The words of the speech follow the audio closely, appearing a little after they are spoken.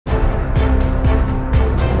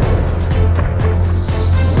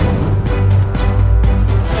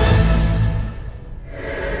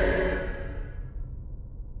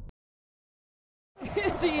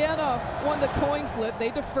they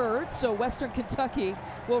deferred, so Western Kentucky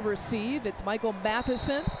will receive. It's Michael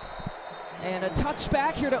Matheson. And a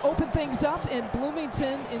touchback here to open things up in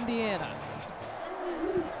Bloomington, Indiana.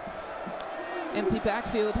 Empty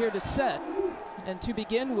backfield here to Sept. And to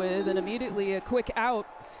begin with, and immediately a quick out.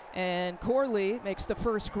 And Corley makes the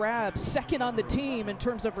first grab, second on the team in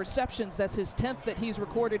terms of receptions. That's his 10th that he's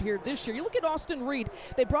recorded here this year. You look at Austin Reed.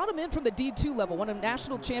 They brought him in from the D2 level, won a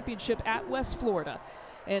national championship at West Florida.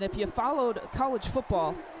 And if you followed college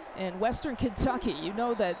football in Western Kentucky, you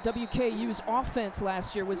know that WKU's offense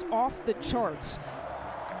last year was off the charts.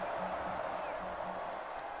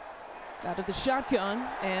 Out of the shotgun,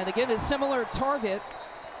 and again, a similar target.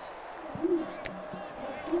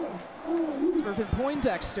 Irvin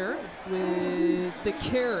Poindexter with the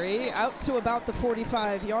carry out to about the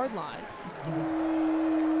 45-yard line.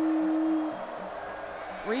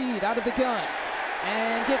 Reed out of the gun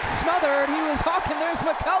and gets smothered. He was hawking. There's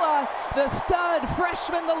McCullough, the stud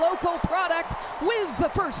freshman, the local product, with the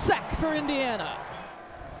first sack for Indiana.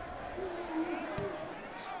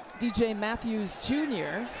 DJ Matthews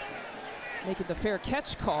Jr. making the fair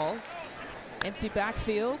catch call. Empty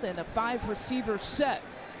backfield and a 5-receiver set.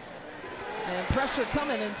 And pressure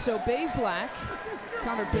coming, and so Connor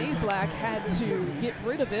Bazelak had to get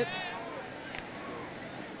rid of it.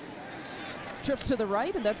 Trips to the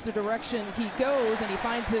right, and that's the direction he goes, and he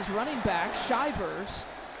finds his running back, Shivers,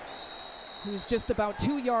 who's just about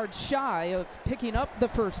 2 yards shy of picking up the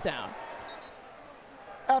first down.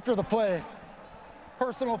 After the play,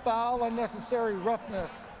 personal foul, unnecessary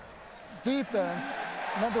roughness. Defense,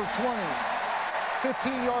 number 20.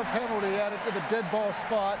 15-yard penalty added to the dead ball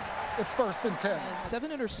spot. It's 1st and 10. And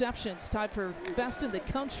 7 interceptions, tied for best in the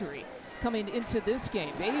country coming into this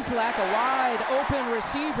game. Bazelak, a wide open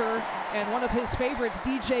receiver, and one of his favorites,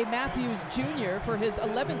 DJ Matthews Jr. for his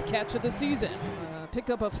 11th catch of the season.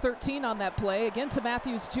 Pickup of 13 on that play. Again to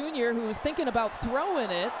Matthews Jr., who was thinking about throwing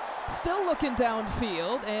it, still looking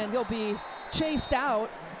downfield, and he'll be chased out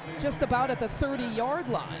just about at the 30-yard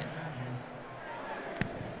line.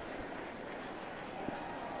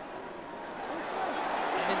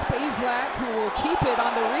 It's Bazelak who will keep it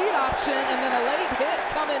on the read option, and then a late hit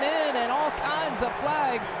coming in, and all kinds of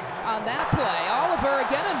flags on that play. Oliver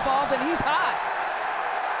again involved, and he's hot.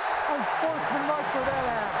 Unsportsmanlike for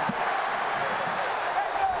that.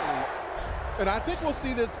 And I think we'll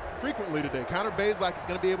see this frequently today. Connor Bazelak is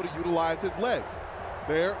going to be able to utilize his legs.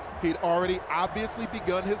 There, he'd already obviously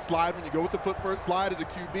begun his slide. When you go with the foot first slide as a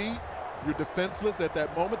QB, you're defenseless at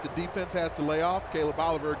that moment. The defense has to lay off. Caleb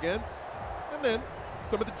Oliver again. And then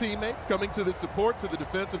some of the teammates coming to the support, to the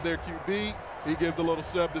defense of their QB. He gives a little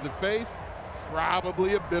shove to the face.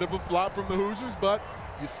 Probably a bit of a flop from the Hoosiers, but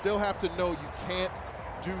you still have to know you can't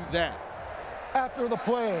do that. After the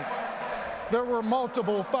play, there were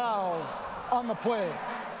multiple fouls on the play.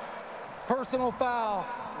 Personal foul,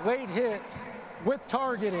 late hit, with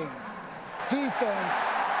targeting. Defense,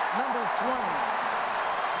 number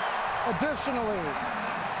 20. Additionally,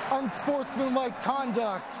 unsportsmanlike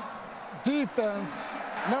conduct. Defense,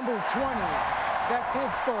 number 20. That's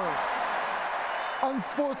his first.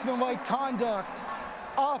 Unsportsmanlike conduct.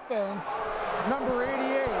 Offense, number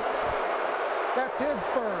 88. That's his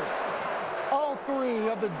first. All three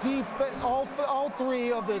of the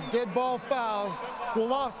dead ball fouls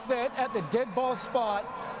will offset at the dead ball spot.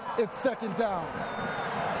 It's 2nd down.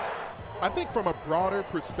 I think from a broader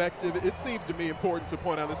perspective, it seems to me important to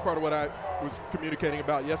point out this part of what I was communicating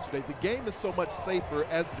about yesterday. The game is so much safer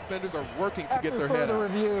as the defenders are working to get their head out. After further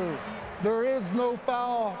review, there is no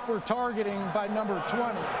foul for targeting by number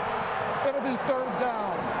 20. It'll be 3rd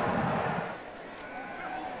down.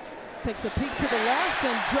 Takes a peek to the left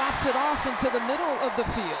and drops it off into the middle of the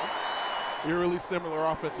field. Eerily similar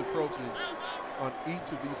offensive approaches on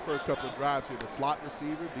each of these first couple of drives here. The slot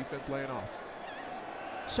receiver, defense laying off.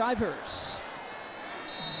 Shivers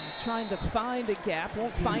trying to find a gap,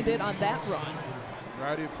 won't find it on that run. A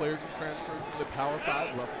variety of players who transferred from the Power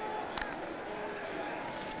 5 level.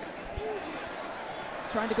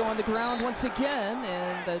 Trying to go on the ground once again,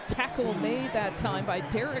 and the tackle made that time by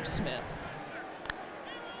Derek Smith.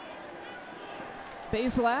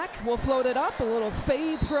 Bazelak will float it up, a little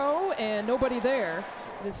fade throw, and nobody there.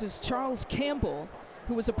 This is Charles Campbell,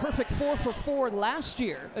 who was a perfect 4 for 4 last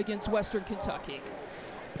year against Western Kentucky.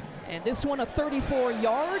 And this one a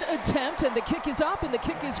 34-yard attempt, and the kick is up, and the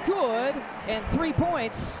kick is good, and 3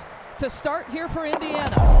 points to start here for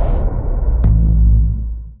Indiana.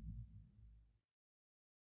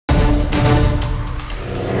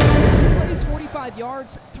 Plays 45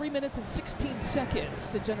 yards, 3 minutes and 16 seconds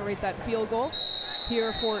to generate that field goal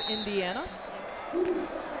here for Indiana.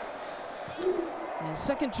 And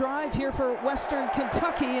second drive here for Western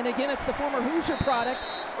Kentucky, and again it's the former Hoosier product,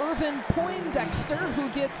 Irvin Poindexter, who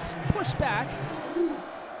gets pushed back.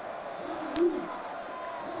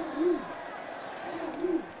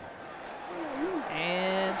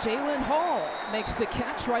 And Jalen Hall makes the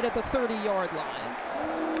catch right at the 30-yard line.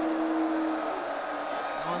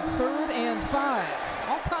 On 3rd and 5.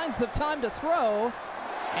 All kinds of time to throw.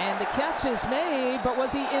 And the catch is made, but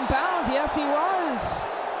was he in bounds? Yes, he was,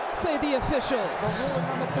 say the officials. The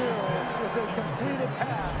ruling on the field is a completed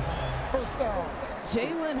pass. First down.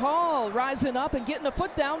 Jalen Hall rising up and getting a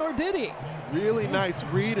foot down, or did he? Really nice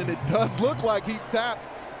read, and it does look like he tapped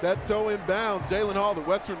that toe in bounds. Jalen Hall, the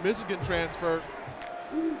Western Michigan transfer.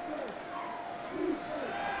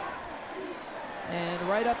 And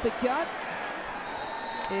right up the gut,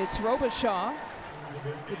 it's Robichaud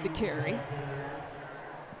with the carry.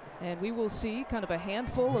 And we will see kind of a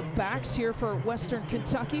handful of backs here for Western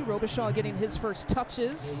Kentucky. Robichaud getting his first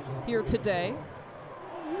touches here today.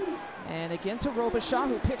 And again to Robichaud,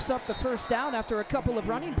 who picks up the first down after a couple of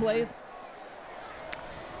running plays.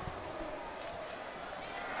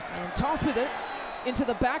 And tosses it into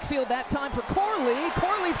the backfield that time for Corley.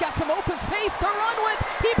 Corley's got some open space to run with.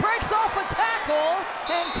 He breaks off a tackle,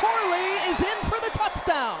 and Corley is in for the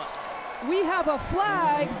touchdown. We have a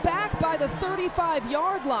flag back by the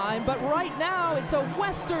 35-yard line, but right now it's a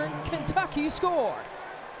Western Kentucky score.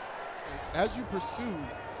 As you pursue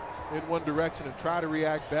in one direction and try to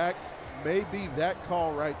react back, maybe that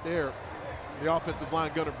call right there. The offensive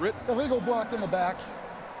line, Gunnar Britton. Illegal block in the back.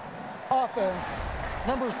 Offense,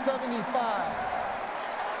 number 75.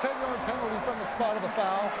 10-yard penalty from the spot of the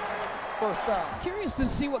foul. First down. Curious to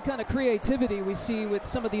see what kind of creativity we see with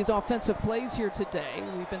some of these offensive plays here today.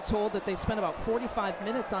 We've been told that they spent about 45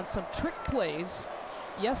 minutes on some trick plays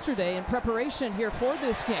yesterday in preparation here for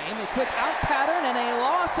this game. A quick out pattern and a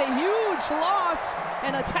loss, a huge loss,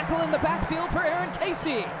 and a tackle in the backfield for Aaron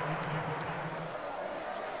Casey.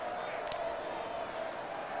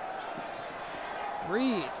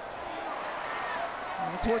 Reed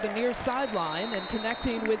toward the near sideline and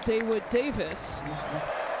connecting with Dawood Davis.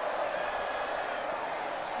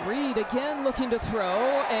 Reed again looking to throw,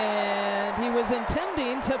 and he was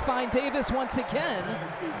intending to find Davis once again.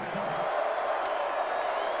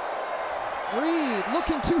 Reed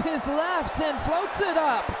looking to his left and floats it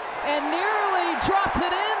up and nearly dropped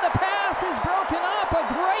it in. The pass is broken up. A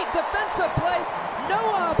great defensive play.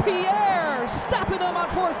 Noah Pierre stopping him on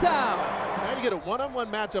 4th down. Now you get a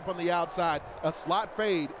one-on-one matchup on the outside. A slot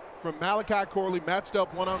fade from Malachi Corley matched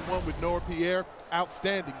up one-on-one with Noah Pierre.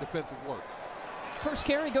 Outstanding defensive work. First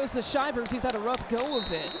carry goes to Shivers. He's had a rough go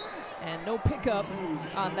of it, and no pickup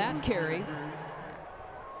on that carry.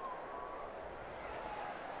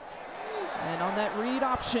 And on that read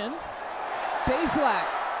option, Bazelak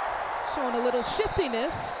showing a little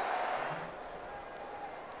shiftiness.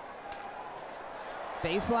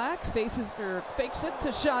 Bazelak fakes it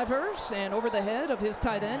to Shivers, and over the head of his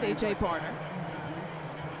tight end, A.J. Barner.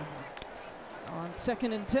 On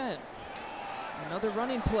 2nd and 10. Another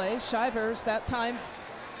running play, Shivers that time.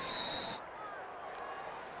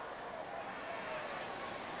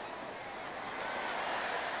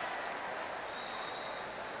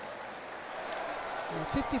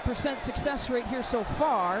 50% success rate here so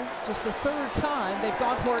far. Just the 3rd time they've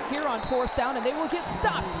gone for it here on 4th down, and they will get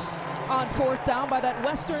stopped on 4th down by that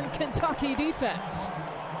Western Kentucky defense.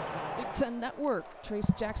 Big Ten Network,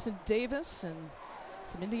 Trace Jackson Davis and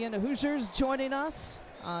some Indiana Hoosiers joining us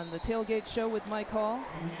on the Tailgate Show with Mike Hall.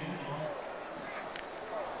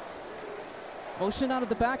 Motion out of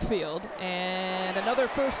the backfield, and another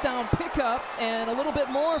 1st down pickup, and a little bit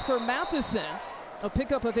more for Matheson. A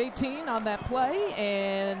pickup of 18 on that play,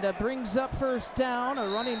 and brings up 1st down, a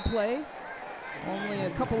running play. Only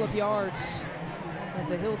a couple of yards that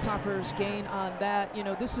the Hilltoppers gain on that. You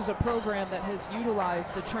know, this is a program that has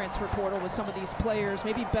utilized the transfer portal with some of these players,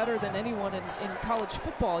 maybe better than anyone in college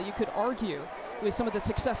football, you could argue, with some of the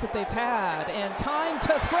success that they've had. And time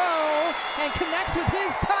to throw, and connects with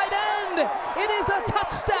his tight end. It is a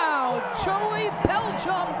touchdown. Joey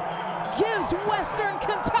Belgium gives Western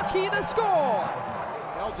Kentucky the score.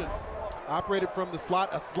 Belgium operated from the slot,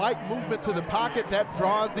 a slight movement to the pocket that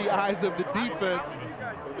draws the eyes of the defense.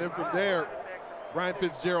 And then from there, Ryan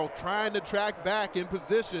Fitzgerald trying to track back in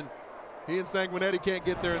position. He and Sanguinetti can't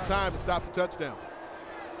get there in time to stop the touchdown.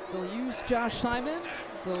 They'll use Josh Simon.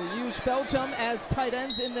 They'll use Belgium as tight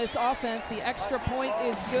ends in this offense. The extra point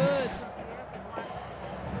is good.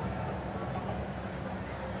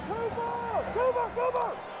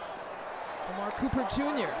 Omar Cooper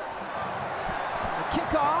Jr. The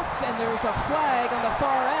kickoff, and there's a flag on the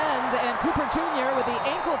far end, and Cooper Jr. with the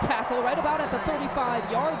ankle tackle right about at the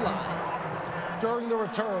 35-yard line. During the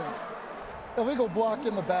return, illegal block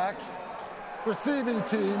in the back. Receiving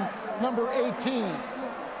team, number 18.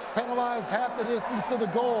 Penalized half the distance to the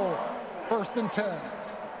goal. 1st and 10.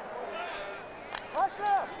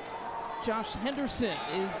 Josh Henderson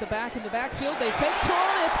is the back in the backfield. They fake to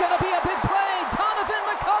him. It's going to be a big play. Donovan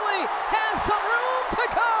McCulley has some room to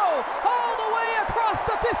go all the way across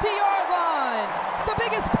the 50-yard line. The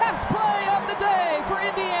biggest pass play of the day for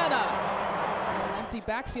Indiana. Empty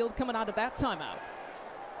backfield coming out of that timeout.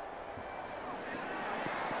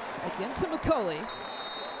 Again to McCulley.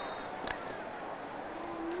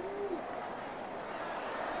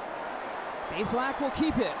 Bazelak will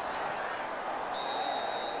keep it.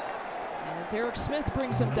 And Derek Smith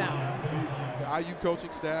brings him down. The IU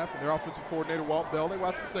coaching staff and their offensive coordinator, Walt Bell, they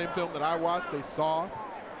watched the same film that I watched. They saw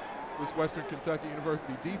this Western Kentucky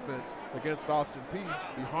University defense against Austin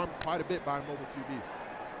Peay be harmed quite a bit by a mobile QB.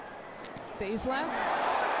 Bazelak,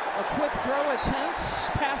 a quick throw attempt.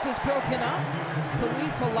 Pass is broken up.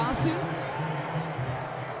 Khalif Alasu.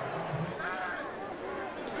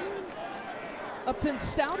 Upton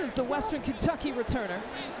Stout is the Western Kentucky returner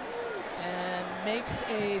and makes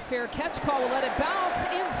a fair catch call. Will let it bounce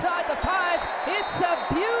inside the 5. It's a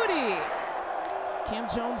beauty. Cam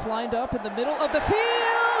Jones lined up in the middle of the field.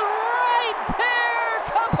 Right there.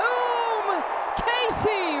 Kaboom!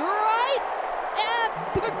 Casey right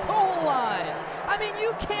at the goal line. I mean,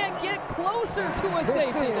 you can't get closer to a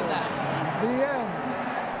safety than that. The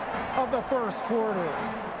end of the first quarter.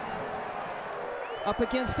 Up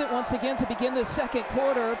against it once again to begin the second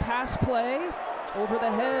quarter. Pass play over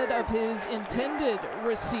the head of his intended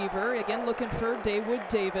receiver. Again, looking for Dawood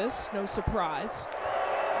Davis. No surprise.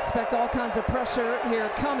 Expect all kinds of pressure here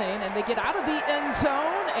coming, and they get out of the end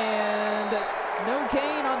zone, and no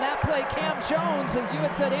gain on that play. Cam Jones, as you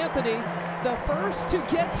had said, Anthony, the first to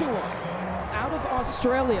get to him. Out of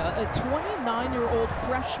Australia, a 29-year-old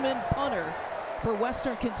freshman punter for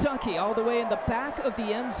Western Kentucky, all the way in the back of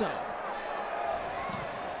the end zone.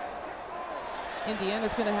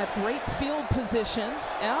 Indiana's going to have great field position.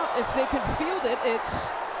 Now, if they can field it,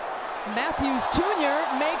 it's Matthews Jr.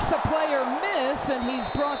 makes a player miss, and he's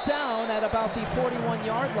brought down at about the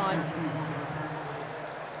 41-yard line.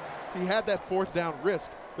 He had that 4th down risk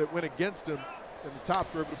that went against him, and the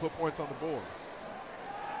Tops were able to put points on the board.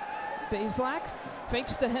 Bazelak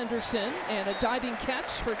fakes to Henderson, and a diving catch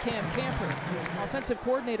for Cam Camper. Offensive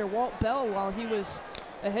coordinator Walt Bell, while he was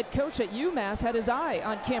a head coach at UMass, had his eye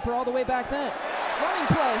on Camper all the way back then. Running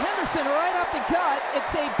play, Henderson right up the gut.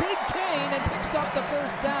 It's a big gain and picks up the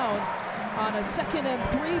first down on a 2nd and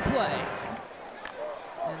 3 play.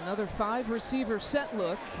 And another 5-receiver set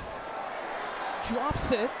look.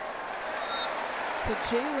 Drops it to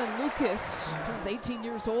Jalen Lucas. Turns 18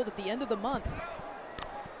 years old at the end of the month.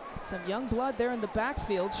 Some young blood there in the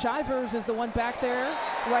backfield. Shivers is the one back there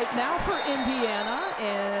right now for Indiana,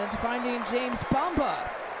 and finding James Bamba.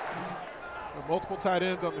 Multiple tight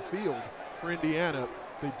ends on the field for Indiana.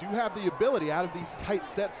 They do have the ability out of these tight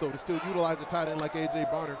sets, though, to still utilize a tight end like A.J.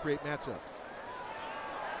 Bonner and create matchups.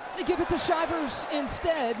 They give it to Shivers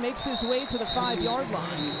instead, makes his way to the 5-yard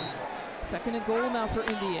line. 2nd and goal now for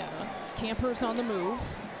Indiana. Camper's on the move.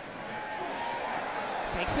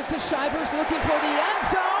 Takes it to Shivers, looking for the end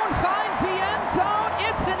zone, finds the end zone.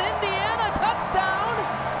 It's an Indiana touchdown.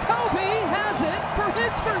 Kobe has it for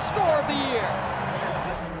his first score of the year.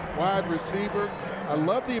 Wide receiver. I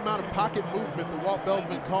love the amount of pocket movement that Walt Bell's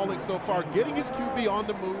been calling so far, getting his QB on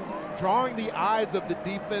the move, drawing the eyes of the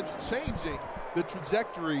defense, changing the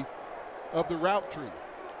trajectory of the route tree.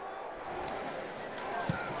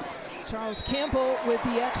 Charles Campbell with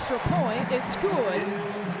the extra point. It's good.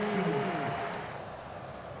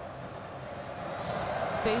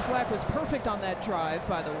 Bazelak was perfect on that drive,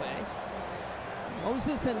 by the way.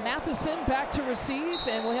 Moses and Matheson back to receive,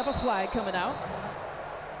 and we'll have a flag coming out.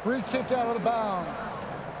 Free kick out of the bounds.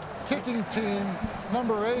 Kicking team,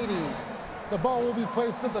 number 80. The ball will be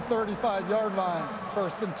placed at the 35-yard line,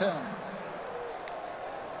 1st and 10.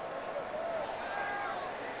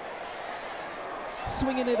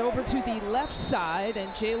 Swinging it over to the left side,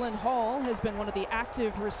 and Jalen Hall has been one of the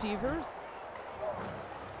active receivers.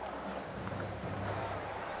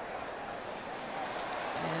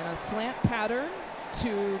 And a slant pattern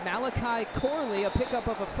to Malachi Corley, a pickup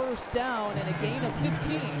of a 1st down and a gain of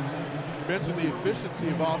 15. You mentioned the efficiency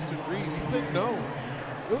of Austin Reed. He's been known,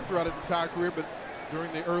 really throughout his entire career, but during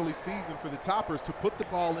the early season for the Toppers, to put the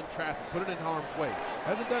ball in traffic, put it in harm's way.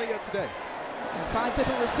 Hasn't done it yet today. And 5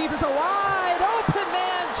 different receivers, a wide open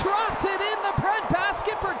man, dropped it in the bread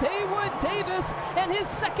basket for Dawood Davis, and his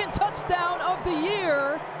second touchdown of the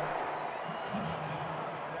year.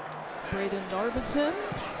 Braden Narveson,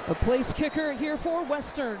 a place kicker here for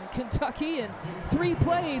Western Kentucky, in 3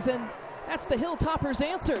 plays, and that's the Hilltoppers'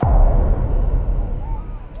 answer.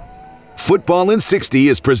 Football in 60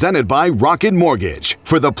 is presented by Rocket Mortgage.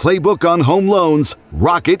 For the playbook on home loans,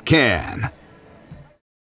 Rocket can.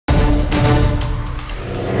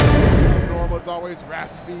 Normal, it's always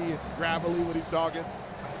raspy and gravelly when he's talking.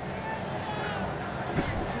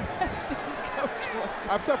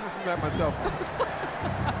 I've suffered from that myself.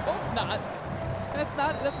 I hope not. That's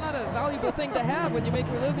not a valuable thing to have when you make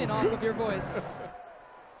your living off of your voice.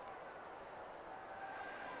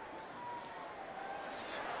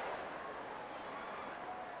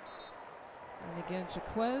 And again,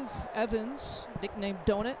 Jaquez Evans, nicknamed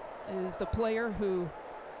Donut, is the player who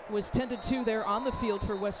was tended to there on the field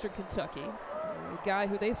for Western Kentucky. A guy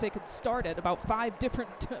who they say could start at about 5 different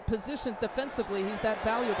positions defensively. He's that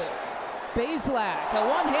valuable. Bazelak, a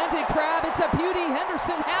one-handed grab. It's a beauty.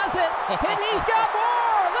 Henderson has it, and he's got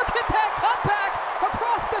more. Look at that cutback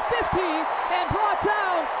across the 50 and brought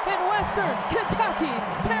down in Western Kentucky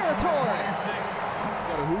territory.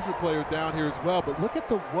 Got a Hoosier player down here as well, but look at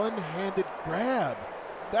the one-handed grab.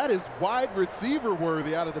 That is wide receiver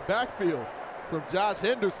worthy out of the backfield from Josh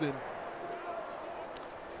Henderson.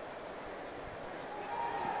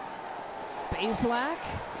 Bazelak.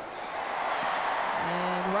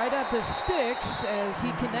 And right at the sticks as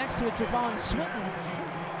he connects with Javon Swinton.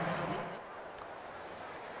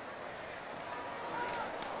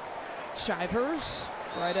 Shivers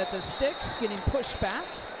right at the sticks, getting pushed back.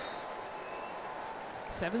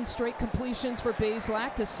 7 straight completions for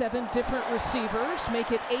Bazelak to 7 different receivers,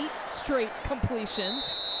 make it 8 straight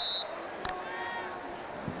completions.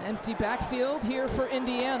 Empty backfield here for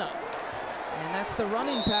Indiana. And that's the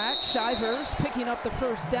running back, Shivers, picking up the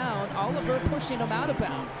first down. Oliver pushing him out of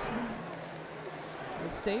bounds. We'll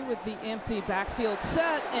stay with the empty backfield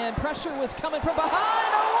set, and pressure was coming from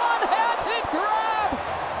behind. A one-handed grab,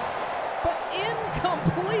 but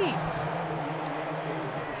incomplete.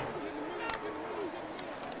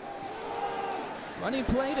 Running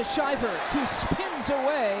play to Shivers, who spins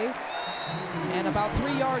away, and about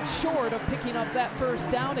 3 yards short of picking up that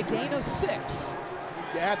first down, a gain of 6.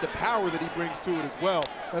 You add the power that he brings to it as well.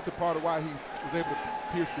 That's a part of why he was able to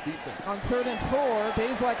pierce the defense. On 3rd and 4,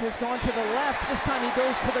 Bazelak has gone to the left. This time he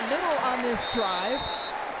goes to the middle on this drive.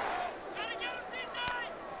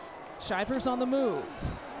 Shivers on the move.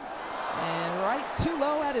 And right too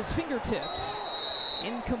low at his fingertips.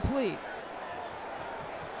 Incomplete.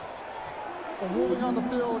 The ruling on the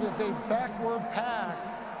field is a backward pass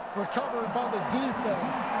recovered by the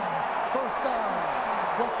defense. First down,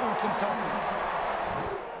 Western Kentucky.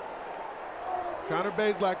 Connor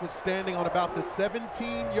Bazelak was standing on about the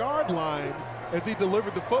 17-yard line as he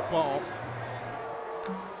delivered the football.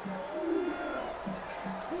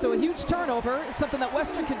 So a huge turnover. It's something that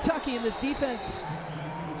Western Kentucky in this defense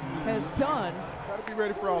has done. Got to be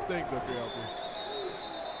ready for all things up here, out there.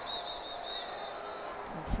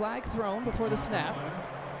 Flag thrown before the snap.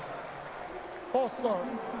 False start.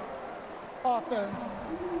 Offense,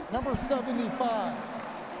 number 75.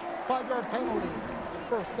 5-yard penalty,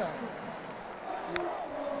 first down.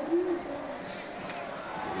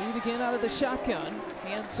 Reed again out of the shotgun.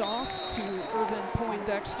 Hands off to Irvin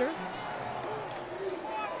Poindexter.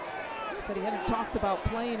 Said he hadn't talked about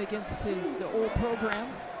playing against the old program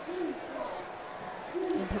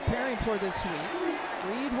in preparing for this week.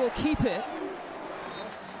 Reed will keep it.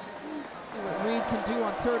 See what Reed can do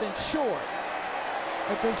on 3rd and short.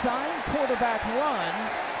 A design quarterback run,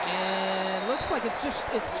 and looks like it's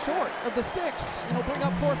short of the sticks. It'll bring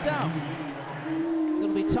up 4th down.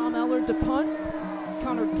 It'll be Tom Ellard to punt,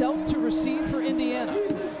 Connor Delp to receive for Indiana.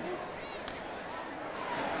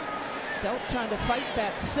 Delp trying to fight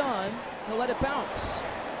that sun. He'll let it bounce,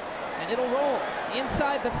 and it'll roll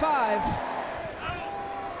inside the 5.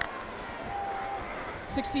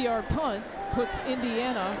 60-yard punt puts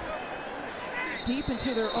Indiana deep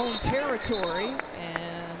into their own territory,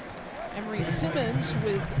 and Emery Simmons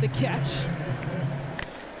with the catch.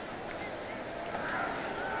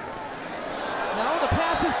 Now the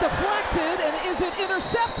pass is deflected, and is it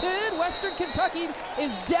intercepted? Western Kentucky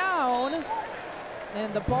is down,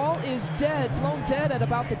 and the ball is dead, blown dead at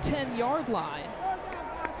about the 10-yard line.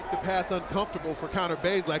 The pass uncomfortable for Connor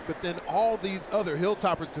Bazelak, but then all these other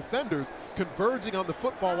Hilltoppers defenders converging on the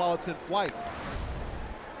football while it's in flight.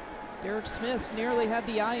 Derek Smith nearly had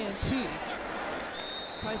the INT.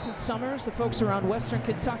 Tyson Summers, the folks around Western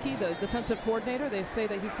Kentucky, the defensive coordinator, they say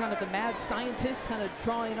that he's kind of the mad scientist, kind of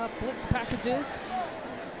drawing up blitz packages.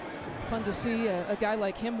 Fun to see a guy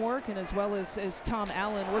like him work, and as well as Tom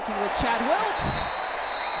Allen working with Chad Wilt.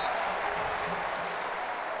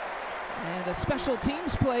 And a special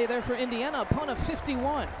teams play there for Indiana, a punt of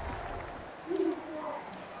 51.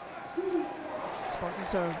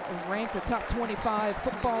 Spartans are ranked a top 25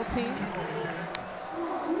 football team.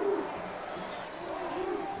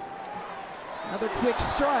 Another quick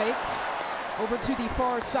strike over to the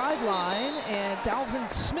far sideline, and Dalvin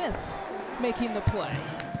Smith making the play.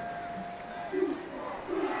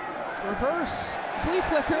 Reverse flea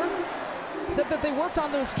flicker. Said that they worked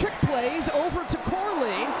on those trick plays over to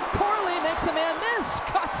Corley. Corley makes a man miss,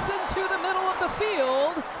 cuts into the middle of the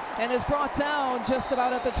field, and is brought down just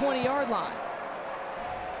about at the 20-yard line.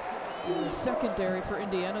 The secondary for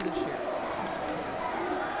Indiana this year.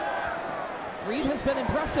 Reed has been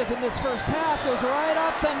impressive in this first half, goes right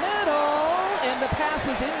up the middle, and the pass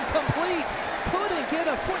is incomplete. Couldn't get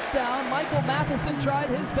a foot down. Michael Matheson tried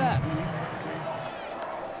his best.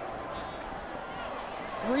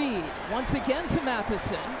 Reed once again to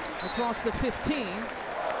Matheson across the 15.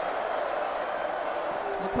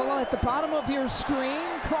 McCullough at the bottom of your screen,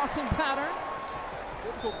 crossing pattern.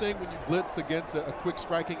 Difficult thing when you blitz against a quick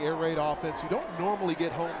striking air raid offense. You don't normally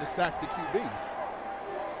get home to sack the QB.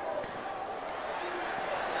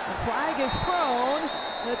 The flag is thrown.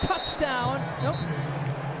 The touchdown. Nope.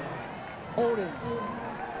 Holding.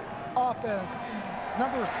 Offense.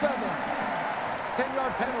 Number 7.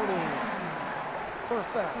 10-yard penalty.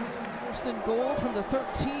 First down. First and goal from the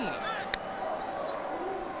 13.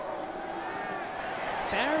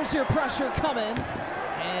 There's your pressure coming,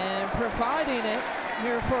 and providing it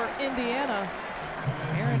here for Indiana,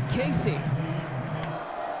 Aaron Casey.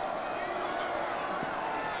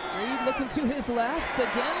 Reed looking to his left,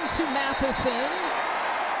 again to Matheson.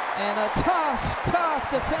 And a tough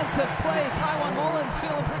defensive play. Tywan Mullins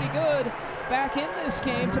feeling pretty good back in this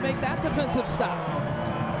game to make that defensive stop.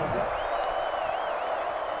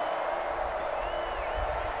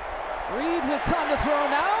 Reed with time to throw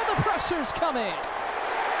now, the pressure's coming.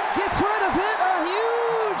 Gets rid of it, a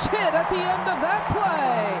huge hit at the end of that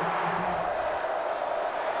play.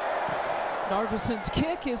 Narvison's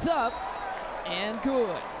kick is up and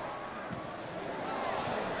good.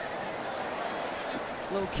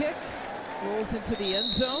 Low kick, rolls into the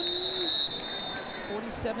end zone.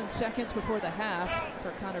 47 seconds before the half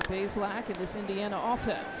for Connor Bazelak and this Indiana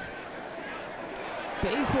offense.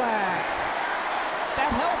 Bazelak.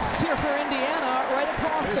 That helps here for Indiana, right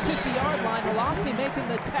across the 50-yard line. Halassi making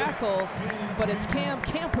the tackle, but it's Cam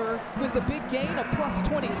Camper with the big gain of plus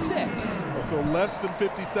 26. So less than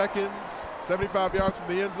 50 seconds, 75 yards from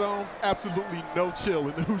the end zone, absolutely no chill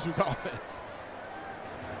in the Hoosiers offense.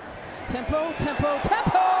 Tempo, tempo,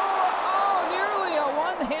 tempo! Oh, nearly a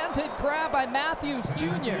one-handed grab by Matthews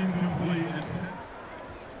Jr.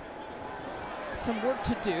 Some work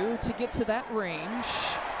to do to get to that range.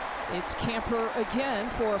 It's Camper again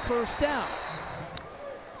for a first down.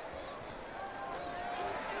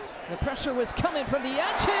 The pressure was coming from the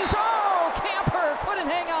edges. Oh, Camper couldn't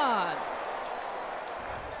hang on.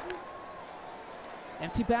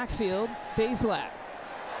 Empty backfield, Bazelak.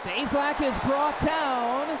 Bazelak is brought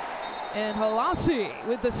down, and Halassi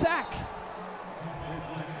with the sack.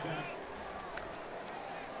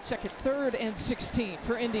 Second, 3rd and 16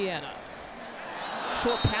 for Indiana.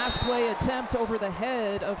 Short pass play attempt over the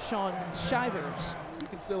head of Sean Shivers. You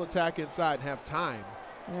can still attack inside and have time.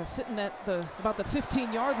 Yeah, sitting at about the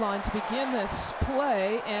 15-yard line to begin this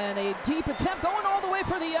play, and a deep attempt going all the way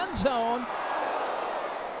for the end zone.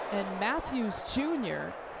 And Matthews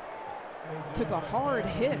Jr. took a hard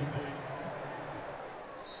hit.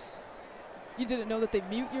 You didn't know that they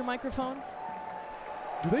mute your microphone?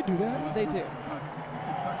 Do they do that? They do.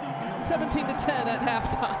 17-10 at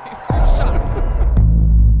halftime. Shots.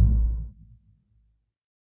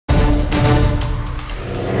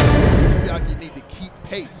 Like you need to keep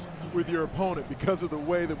pace with your opponent because of the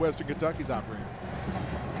way that Western Kentucky's operating.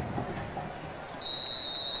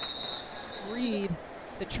 Reed,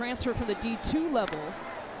 the transfer from the D2 level,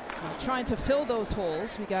 trying to fill those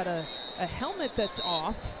holes. We got a helmet that's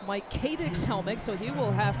off, Mike Kadick's helmet, so he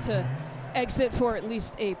will have to exit for at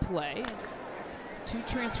least a play. 2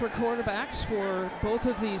 transfer quarterbacks for both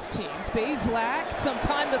of these teams. Bazelak, some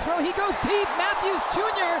time to throw. He goes deep. Matthews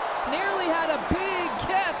Jr. nearly had a big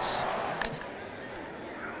catch.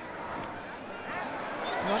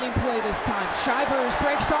 Running play this time. Shivers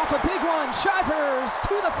breaks off a big one. Shivers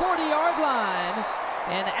to the 40-yard line.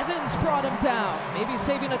 And Evans brought him down, maybe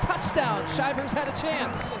saving a touchdown. Shivers had a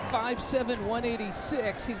chance. 5'7",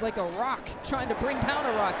 186. He's like a rock, trying to bring down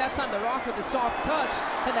a rock. That time the rock with the soft touch,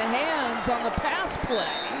 and the hands on the pass play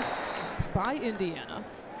by Indiana.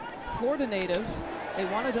 Florida native. They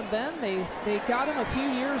wanted him then. They got him a few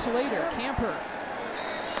years later. Camper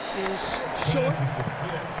is short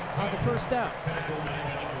on the first down.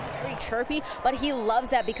 Very chirpy, but he loves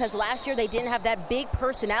that because last year they didn't have that big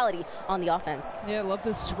personality on the offense. Yeah, I love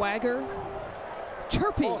the swagger.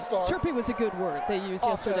 Chirpy. Chirpy was a good word they used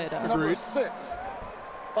yesterday. Number 6,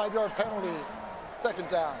 5-yard penalty, second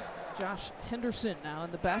down. Josh Henderson now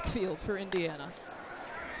in the backfield for Indiana.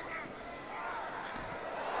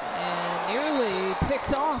 And nearly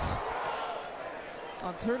picked off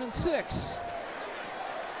on 3rd and 6.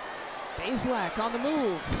 Bazelak on the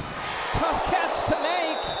move. Tough catch to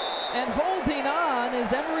make, and holding on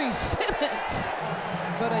is Emery Simmons.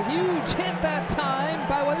 But a huge hit that time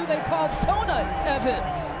by what they call Donut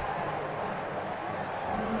Evans.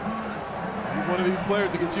 He's one of these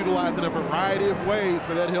players that gets utilized in a variety of ways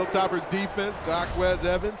for that Hilltoppers defense. Jacquez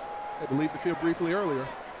Evans had to leave the field briefly earlier.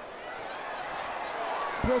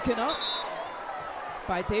 Broken up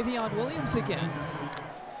by Davion Williams again.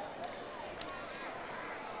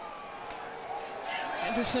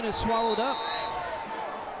 Henderson is swallowed up.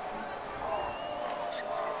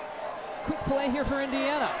 Quick play here for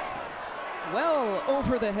Indiana. Well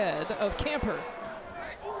over the head of Camper.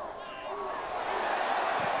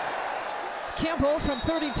 Campbell from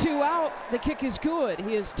 32 out. The kick is good.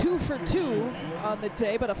 He is 2 for 2 on the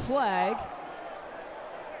day, but a flag.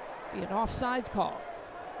 Be an offsides call.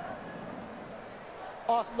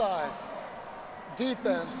 Offside.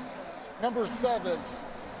 Defense, number 7.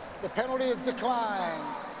 The penalty is declined.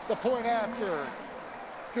 The point after.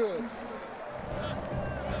 Good.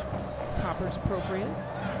 Toppers appropriate.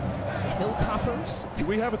 Hilltoppers. Do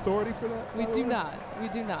we have authority for that? We do not. We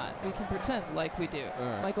do not. We can pretend like we do.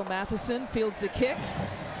 Right. Michael Matheson fields the kick.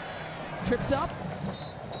 Tripped up.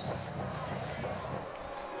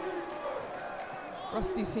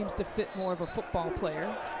 Rusty seems to fit more of a football player.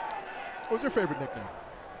 What was your favorite nickname?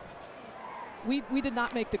 We did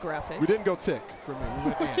not make the graphic. We didn't go tick for me.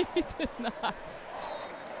 We went Ant. We did not.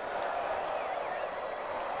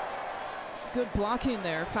 Good blocking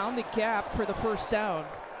there. Found the gap for the first down.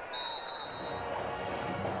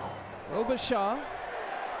 Robichaud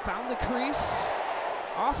found the crease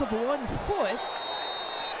off of 1 foot.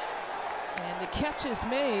 And the catch is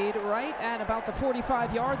made right at about the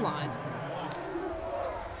 45-yard line.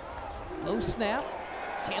 Low snap,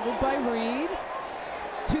 handled by Reed.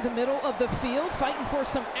 To the middle of the field, fighting for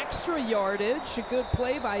some extra yardage. A good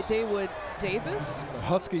play by Dawood Davis. A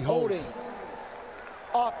Husky holding.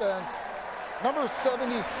 Offense, number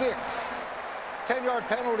 76. 10-yard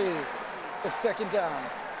penalty. It's second down.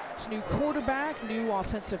 New quarterback, new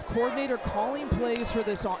offensive coordinator calling plays for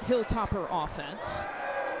this Hilltopper offense.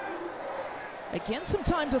 Again, some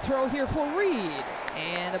time to throw here for Reed.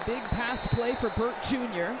 And a big pass play for Burt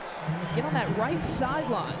Jr. Get on that right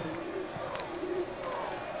sideline.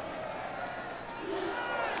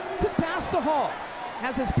 Quick pass to Hall.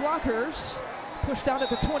 Has his blockers pushed out at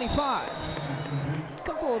the 25.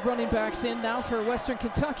 Couple of running backs in now for Western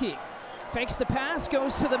Kentucky. Fakes the pass,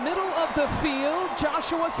 goes to the middle of the field.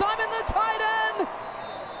 Joshua Simon, the tight end.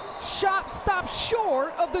 Stops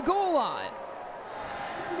short of the goal line.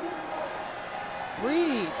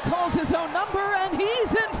 Reed calls his own number, and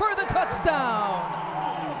he's in for the touchdown.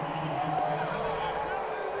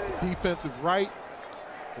 Defensive right,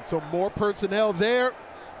 and so more personnel there.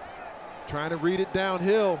 Trying to read it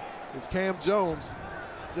downhill is Cam Jones.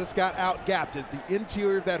 Just got out-gapped as the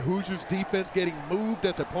interior of that Hoosiers defense getting moved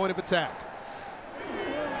at the point of attack.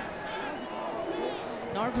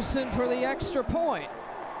 Narveson for the extra point.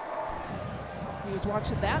 He was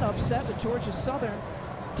watching that upset with Georgia Southern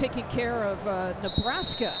taking care of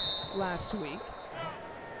Nebraska last week.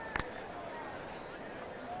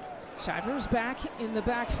 Shivers back in the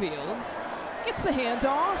backfield. Gets the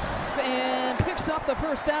handoff and picks up the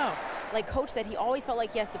first down. Like Coach said, he always felt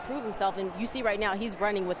like he has to prove himself, and you see right now he's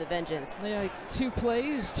running with a vengeance. Yeah, 2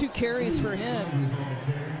 plays, 2 carries for him.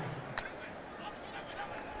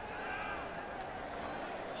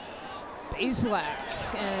 Bazelak,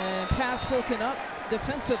 and pass broken up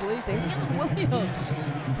defensively. Davion Williams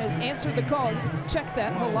has answered the call. Check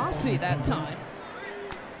that, Halasi that time.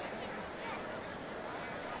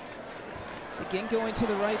 Again going to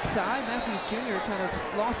the right side. Matthews Jr. kind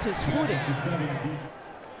of lost his footing.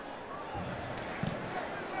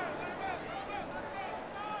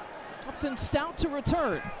 Upton Stout to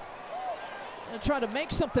return. Gonna try to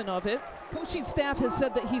make something of it. Coaching staff has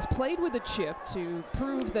said that he's played with a chip to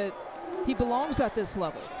prove that he belongs at this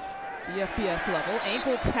level, the FBS level.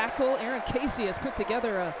 Ankle tackle. Aaron Casey has put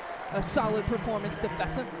together a solid performance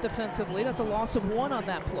defensively. That's a loss of 1 on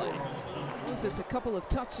that play. Loses a couple of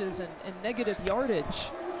touches and negative yardage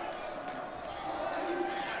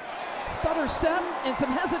stutter step and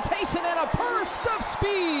some hesitation and a burst of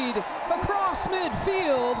speed across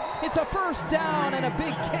midfield. It's a first down and a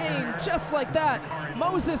big gain just like that.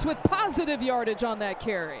 Moses with positive yardage on that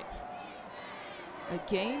carry. A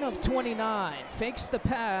gain of 29, fakes the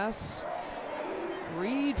pass.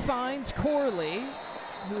 Reed finds Corley,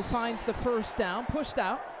 who finds the first down, pushed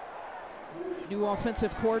out. New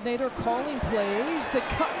offensive coordinator calling plays, the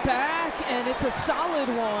cutback, and it's a solid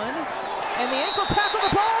one. And the ankle tackle,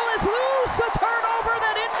 the ball is loose, the turnover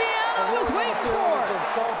that Indiana was waiting for.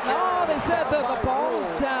 No, they said that the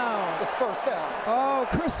ball's down. It's first down. Oh,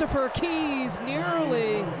 Christopher Keys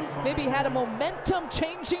nearly maybe had a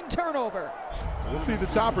momentum-changing turnover. We'll see the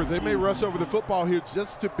Toppers. They may rush over the football here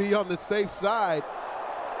just to be on the safe side.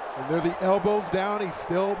 And they're the elbows down. He's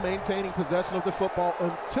still maintaining possession of the football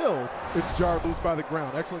until it's jarred loose by the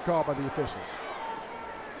ground. Excellent call by the officials.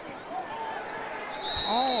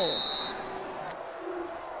 Oh.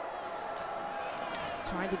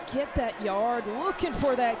 Trying to get that yard, looking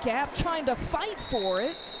for that gap, trying to fight for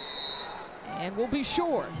it. And we'll be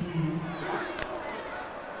sure.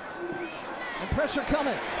 And pressure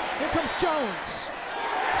coming. Here comes Jones.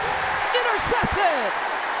 Intercepted!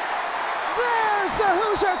 There's the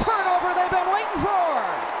Hoosier turnover they've been waiting for.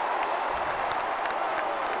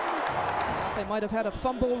 They might have had a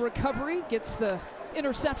fumble recovery, gets the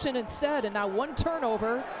interception instead, and now one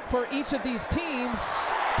turnover for each of these teams.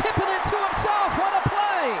 Tipping it to himself, what a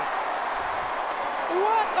play!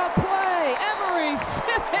 What a play! Emery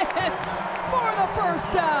Simmons for the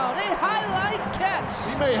first down, a highlight catch.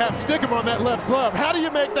 He may have stickum on that left glove. How do you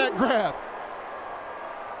make that grab?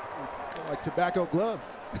 Like tobacco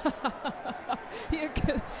gloves. He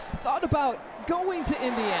thought about going to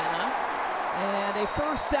Indiana, and a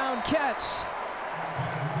first down catch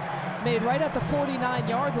made right at the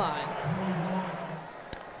 49-yard line.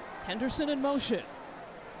 Henderson in motion.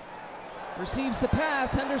 Receives the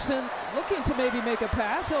pass. Henderson looking to maybe make a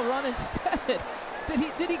pass. He'll run instead.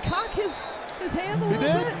 Did he cock his hand a little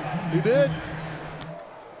bit? He did.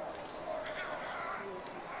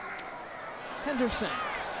 Henderson.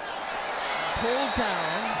 Pulled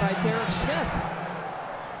down by Derek Smith.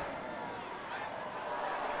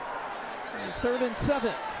 And 3rd and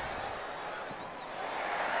 7.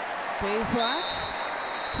 Bazelak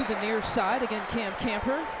to the near side. Again, Cam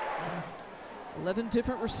Camper. 11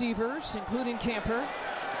 different receivers, including Camper.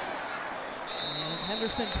 And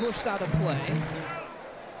Henderson pushed out of play.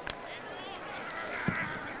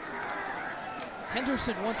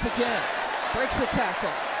 Henderson once again breaks the tackle.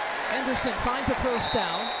 Henderson finds a first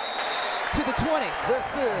down to the 20. This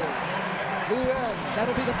is the end.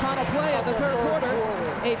 That'll be the final play of the third quarter.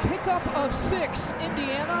 A pickup of 6.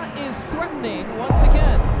 Indiana is threatening once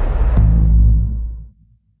again.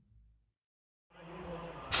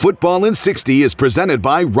 Football in 60 is presented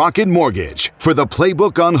by Rocket Mortgage. For the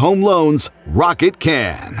playbook on home loans, Rocket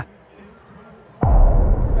can.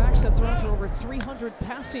 Quarterbacks have thrown for over 300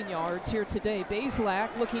 passing yards here today.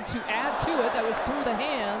 Bazelak looking to add to it. That was through the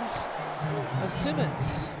hands of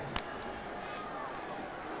Simmons.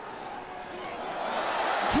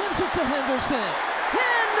 Gives it to Henderson.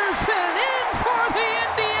 Henderson in for the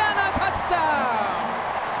Indiana touchdown.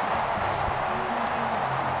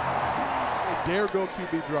 Dare go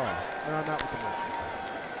QB draw. No, not with the motion.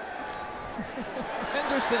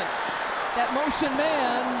 Henderson, that motion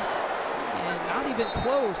man, and not even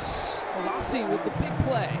close. Olasi with the big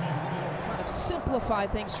play. Kind of simplify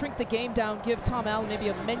things, shrink the game down, give Tom Allen maybe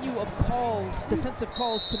a menu of calls, defensive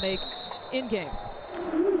calls to make in game.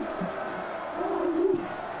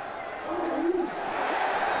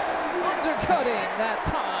 Undercutting that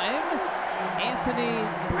time, Anthony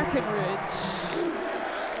Breckenridge.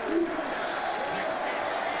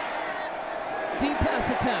 Deep pass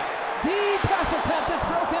attempt. Deep pass attempt that's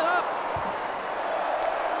broken up.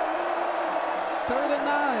 3rd and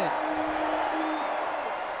 9.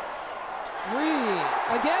 Reed.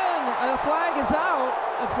 Again, a flag is out.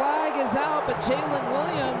 A flag is out, but Jalen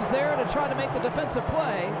Williams there to try to make the defensive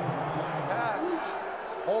play. Pass.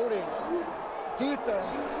 Holding.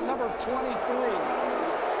 Defense, number 23.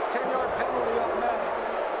 10-yard penalty automatic.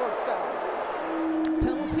 First down.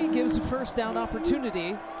 Penalty gives a first down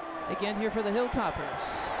opportunity. Again here for the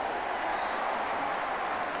Hilltoppers.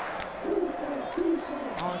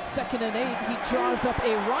 On 2nd and 8, he draws up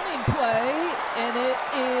a running play, and it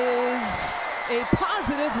is a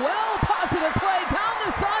positive play down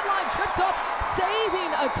the sideline, tripped up,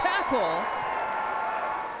 saving a tackle.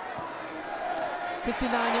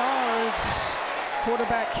 59 yards,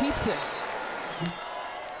 quarterback keeps it.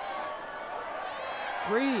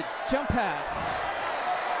 Reed, jump pass.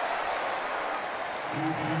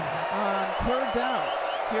 On 3rd down.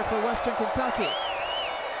 here for Western Kentucky.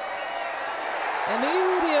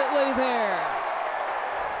 Immediately there.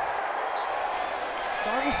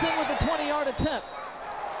 Barberson with the 20-yard attempt.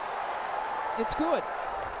 It's good.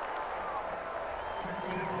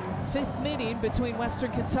 Fifth meeting between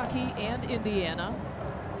Western Kentucky and Indiana.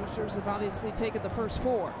 Roosters have obviously taken the first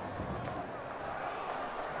 4.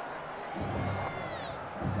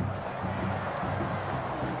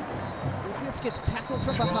 Lucas gets tackled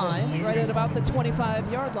from behind, right at about the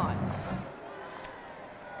 25-yard line.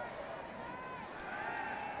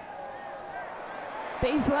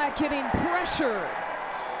 Bazelak getting pressure.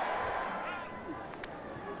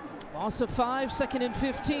 Loss of 5, 2nd and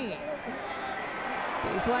 15.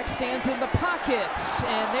 Bazelak stands in the pocket,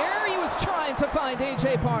 and there he was trying to find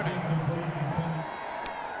A.J. Parner.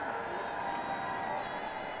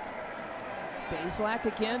 Bazelak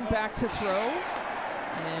again back to throw,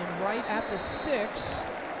 and right at the sticks.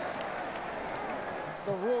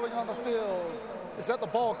 The ruling on the field is that the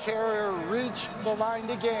ball carrier reached the line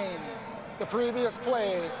to gain. The previous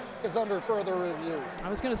play is under further review. I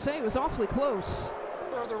was going to say it was awfully close.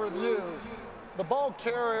 Further review. The ball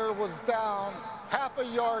carrier was down half a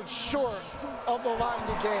yard short of the line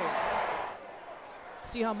to gain.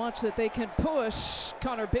 See how much that they can push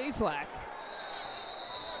Connor Bazelak.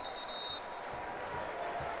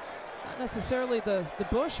 Not necessarily the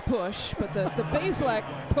Bush push, but the Bazelak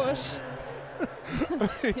push.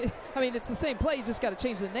 I mean, it's the same play, you just got to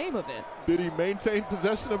change the name of it. Did he maintain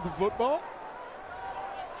possession of the football?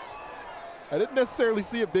 I didn't necessarily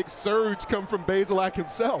see a big surge come from Bazelak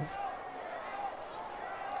himself.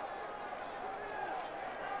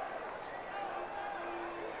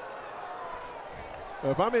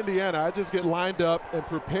 If I'm Indiana, I just get lined up and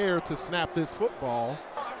prepare to snap this football.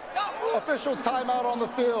 Officials timeout on the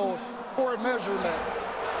field for a measurement.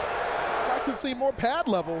 I'd like to have seen more pad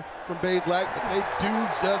level from Bazelak, but they do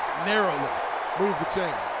just narrowly move the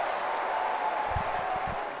chains.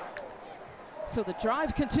 So the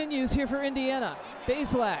drive continues here for Indiana.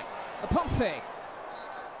 Bazelak, a pump fake.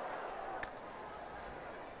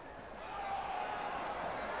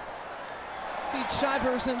 Feed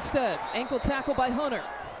Shivers instead. Ankle tackle by Hunter.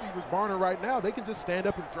 If Barner right now, they can just stand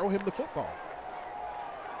up and throw him the football.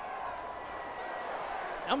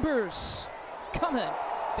 Numbers coming.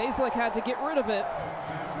 Bazelak had to get rid of it.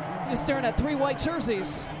 He's staring at 3 white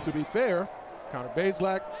jerseys. To be fair, Connor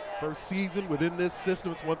Bazelak, first season within this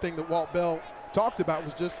system, it's one thing that Walt Bell talked about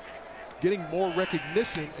was just getting more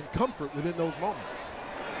recognition and comfort within those moments.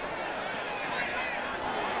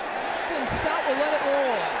 Didn't stop, will let it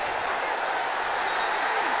roll.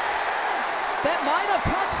 That might have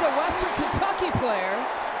touched a Western Kentucky player.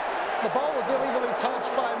 The ball was illegally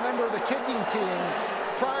touched by a member of the kicking team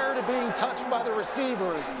prior to being touched by the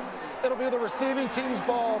receivers. It'll be the receiving team's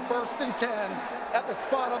ball, 1st and 10, at the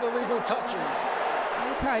spot of illegal touching.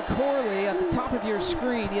 Malachi Corley at the top of your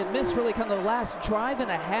screen. He had missed really kind of the last drive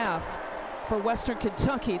and a half for Western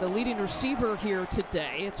Kentucky, the leading receiver here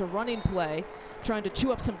today. It's a running play, trying to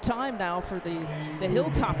chew up some time now for the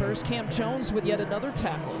Hilltoppers. Cam Jones with yet another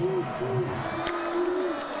tackle.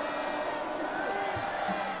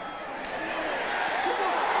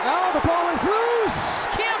 Oh, the ball is loose.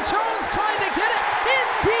 Cam Jones trying to get it.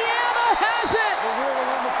 Indiana has it. The ruling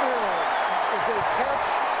on the field is a catch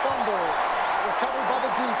fumble recovered by the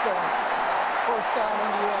defense. First down,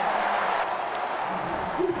 Indiana.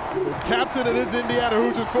 The captain of this Indiana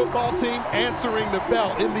Hoosiers football team answering the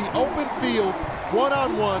bell in the open field,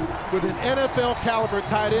 one-on-one with an NFL caliber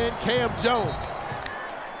tight end, Cam Jones.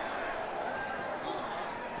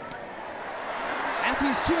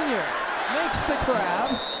 Matthews Jr. makes the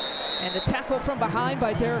grab, and the tackle from behind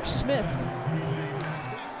by Derek Smith.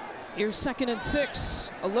 Here's 2nd and 6.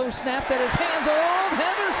 A low snap that is handled.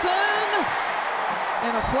 Henderson!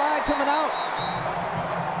 And a flag coming out.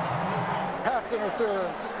 Pass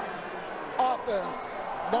interference. Offense,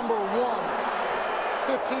 number 1.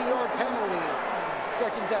 15-yard penalty.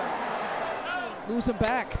 2nd down. Lose him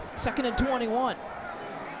back. 2nd and 21.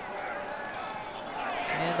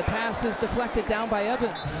 And the pass is deflected down by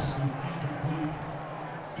Evans.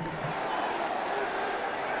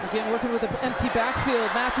 Again, working with an empty backfield,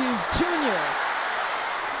 Matthews Jr.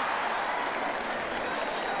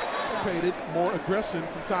 More aggression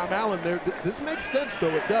from Tom Allen there. This makes sense, though.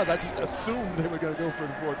 It does. I just assumed they were going to go for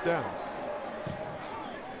the 4th down.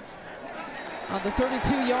 On the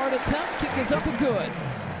 32-yard attempt, kick is up and good.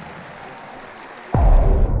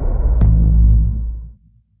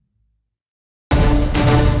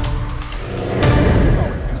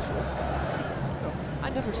 I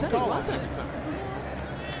never said it wasn't.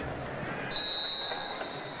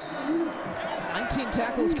 19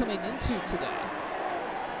 tackles coming into today.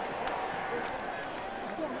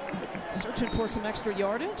 searching for some extra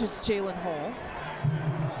yardage. It's Jalen Hall.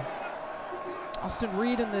 Austin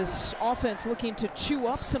Reed in this offense looking to chew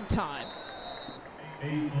up some time.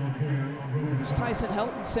 There's Tyson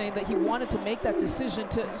Helton saying that he wanted to make that decision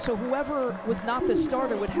so whoever was not the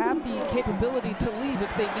starter would have the capability to leave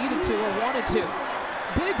if they needed to or wanted to.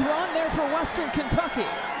 Big run there for Western Kentucky.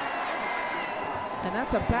 And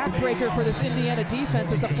that's a backbreaker for this Indiana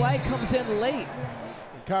defense as a flag comes in late.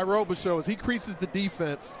 Kai Robichaux, as he creases the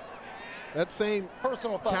defense, that same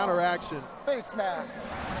Personal foul. counteraction. Face mask.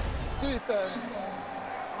 Defense.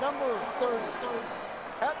 Number 30.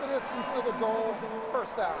 At the distance of the goal.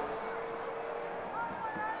 First down.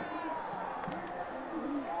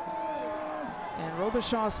 And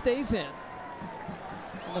Robichaux stays in.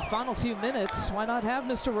 In the final few minutes, why not have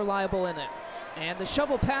Mr. Reliable in it? And the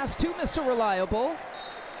shovel pass to Mr. Reliable.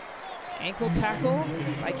 Ankle tackle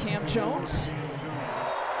by Cam Jones.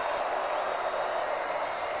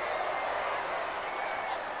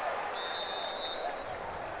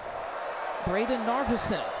 Braden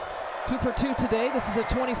Narveson, 2 for 2 today. This is a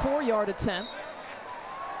 24-yard attempt.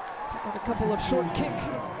 Had a couple of short kick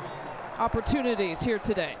opportunities here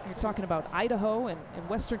today. You're talking about Idaho and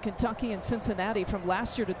Western Kentucky and Cincinnati from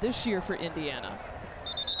last year to this year for Indiana.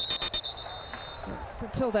 So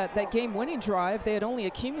until that game-winning drive, they had only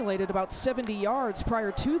accumulated about 70 yards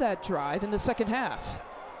prior to that drive in the second half.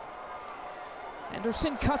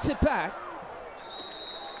 Henderson cuts it back.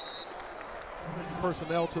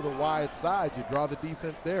 Personnel to the wide side. You draw the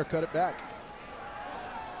defense there, cut it back.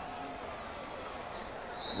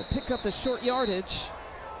 We'll pick up the short yardage.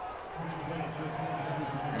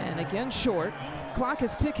 And again short. Clock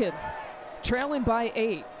is ticking. Trailing by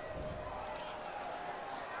 8.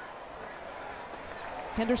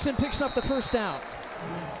 Henderson picks up the first down.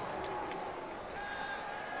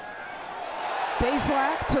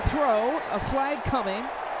 Bazelak to throw. A flag coming.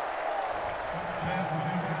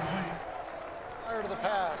 Prior to the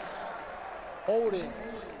pass. Holding.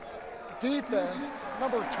 Defense,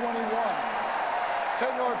 number 21.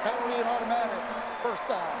 10-yard penalty and automatic. First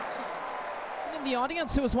down. In the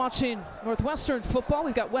audience who is watching Northwestern football,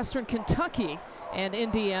 we've got Western Kentucky and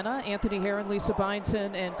Indiana. Anthony Herron, Lisa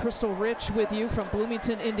Byington, and Crystal Rich with you from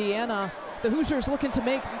Bloomington, Indiana. The Hoosiers looking to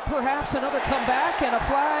make perhaps another comeback, and a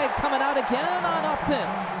flag coming out again on Upton.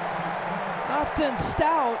 Upton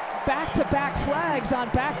stout, back-to-back flags on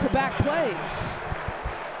back-to-back plays.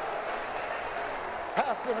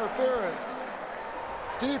 Pass interference.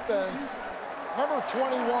 Defense, number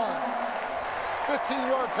 21.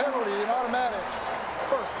 15-yard penalty and automatic.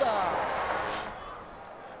 First down.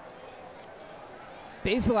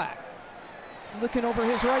 Bazelak looking over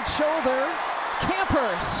his right shoulder.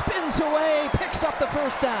 Camper spins away, picks up the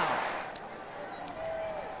first down.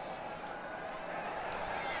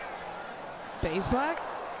 Bazelak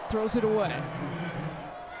throws it away.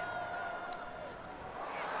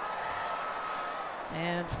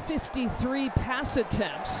 And 53 pass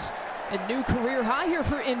attempts. A new career high here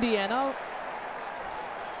for Indiana.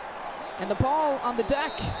 And the ball on the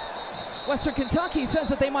deck. Western Kentucky says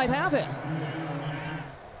that they might have it.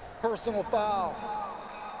 Personal foul.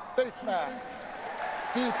 Face mask.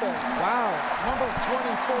 Defense. Wow. Number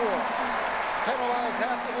 24. Penalized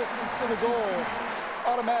half the distance to the goal.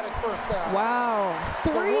 Automatic first down. Wow.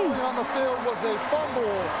 The 3. ruling on the field was a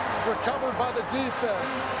fumble recovered by the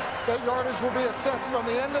defense. That yardage will be assessed from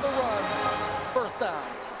the end of the run. It's first down.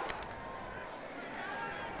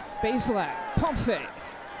 Bazelak, pump fake.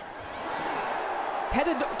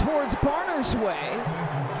 Headed towards Barner's way.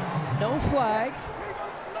 No flag.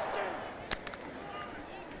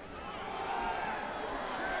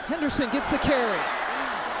 Henderson gets the carry.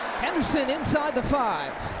 Henderson inside the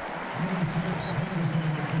 5.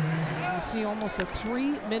 You see almost a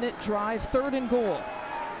 3-minute drive, 3rd and goal.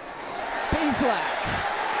 Bazelak.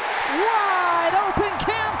 Wide open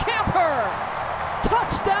Cam Camper.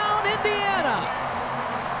 Touchdown Indiana.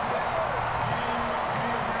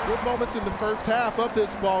 Good moments in the first half of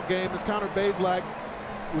this ball game as Connor Bazelak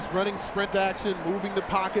was running sprint action, moving the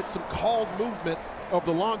pocket, some called movement of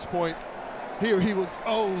the launch point. Here he was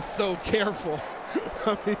so careful.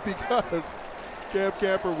 I mean, because Cam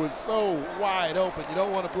Camper was so wide open. You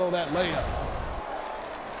don't want to blow that layup.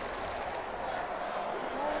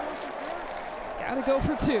 Gotta go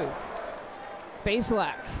for 2.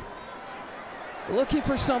 Bazelak looking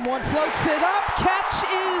for someone, floats it up, catch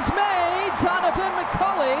is made, Donovan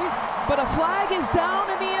McCulley, but a flag is down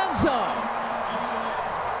in the end zone.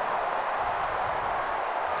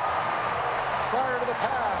 Prior to the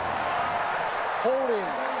pass, holding,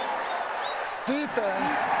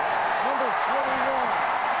 defense, number 21.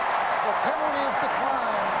 The penalty is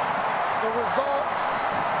declined. The result,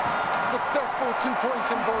 Successful two-point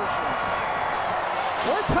conversion.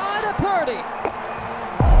 We're tied at 30.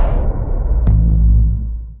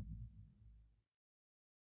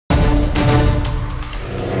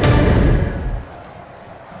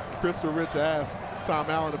 Crystal Rich asked Tom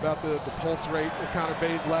Allen about the pulse rate of Connor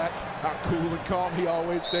Bazelak, how cool and calm he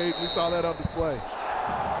always stays. We saw that on display.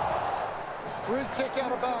 Free kick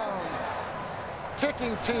out of bounds.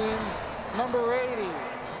 Kicking team, number 80.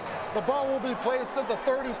 The ball will be placed at the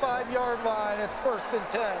 35-yard line. It's 1st and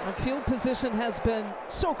 10. And field position has been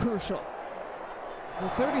so crucial. The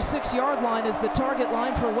 36-yard line is the target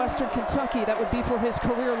line for Western Kentucky. That would be for his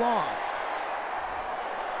career long.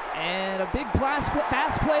 And a big pass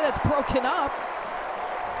play that's broken up.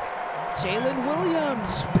 Jalen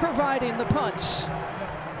Williams providing the punch.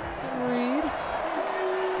 Reed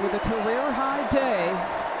with a career-high day,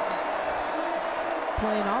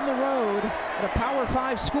 playing on the road at a Power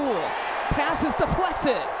 5 school. Pass is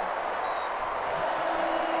deflected.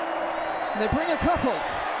 And they bring a couple.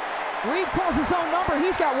 Reed calls his own number.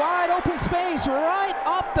 He's got wide open space right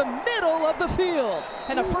up the middle of the field.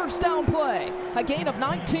 And a first down play, a gain of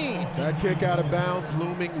 19. That kick out of bounds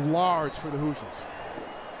looming large for the Hoosiers.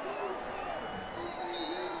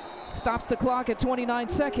 Stops the clock at 29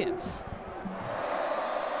 seconds.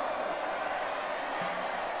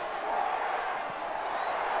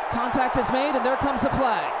 Contact is made, and there comes the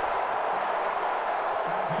flag.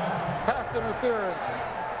 Pass interference.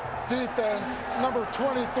 Defense, number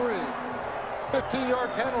 23. 15-yard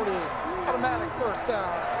penalty. Automatic first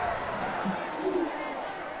down.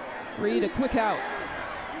 Reed, a quick out.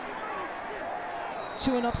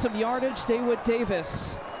 Chewing up some yardage, Dawood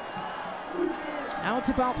Davis. Now it's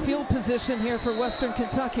about field position here for Western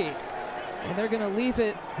Kentucky. And they're going to leave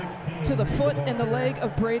it to the foot and the leg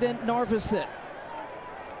of Braden Narveson.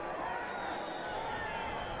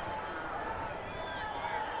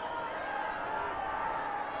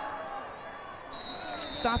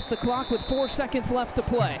 Stops the clock with 4 seconds left to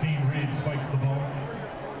play.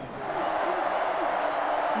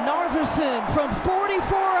 Narveson from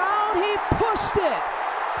 44 out, he pushed it.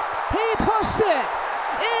 He pushed it.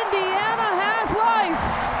 Indiana has life.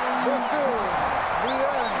 This is the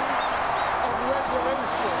end of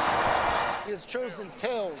regulation. He has chosen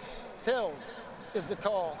tails. Tails is the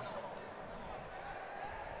call.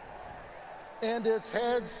 And it's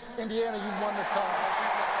heads. Indiana, you won the toss.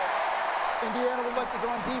 Indiana would like to go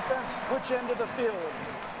on defense. Which end of the field?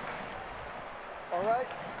 All right.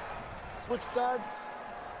 Switch sides.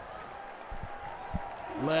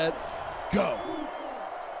 Let's go.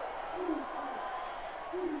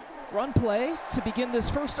 Run play to begin this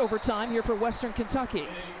first overtime here for Western Kentucky.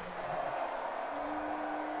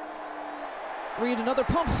 Reed, another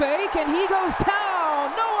pump fake, and he goes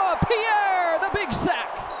down. Noah Pierre, the big sack.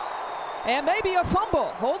 And maybe a fumble.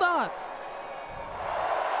 Hold on.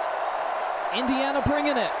 Indiana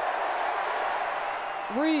bringing it.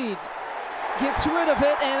 Reed gets rid of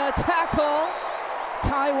it, and a tackle.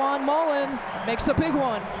 Tywan Mullen makes a big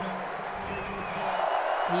one.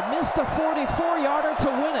 He missed a 44-yarder to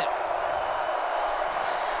win it.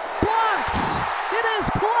 Blocked! It is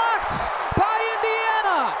blocked by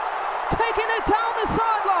Indiana. Taking it down the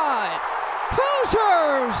sideline.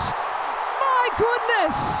 Hoosiers! My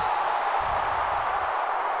goodness!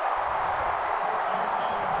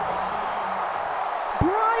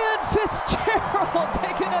 Brian Fitzgerald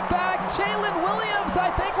taking it back. Jalen Williams,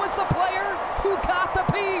 I think, was the player who got the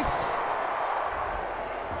piece.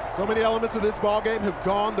 So many elements of this ball game have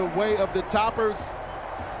gone the way of the Toppers.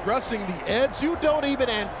 Rushing the edge, you don't even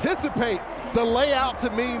anticipate the layout to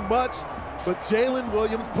mean much, but Jalen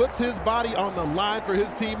Williams puts his body on the line for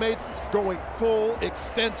his teammates, going full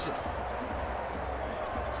extension.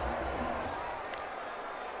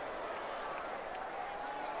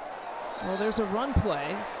 Well, there's a run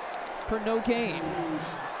play for no gain.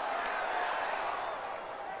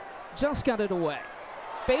 Just got it away.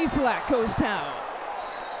 Bazelak goes down.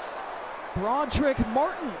 Broderick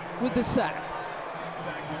Martin with the sack.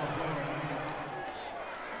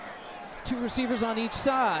 Two receivers on each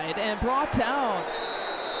side and brought down.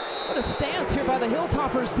 What a stance here by the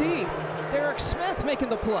Hilltoppers D. Derek Smith making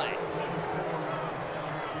the play.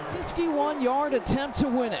 51-yard attempt to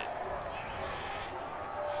win it.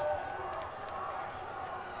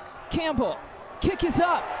 Campbell, kick is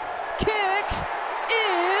up. Kick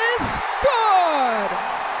is good.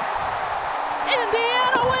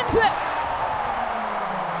 Indiana wins it.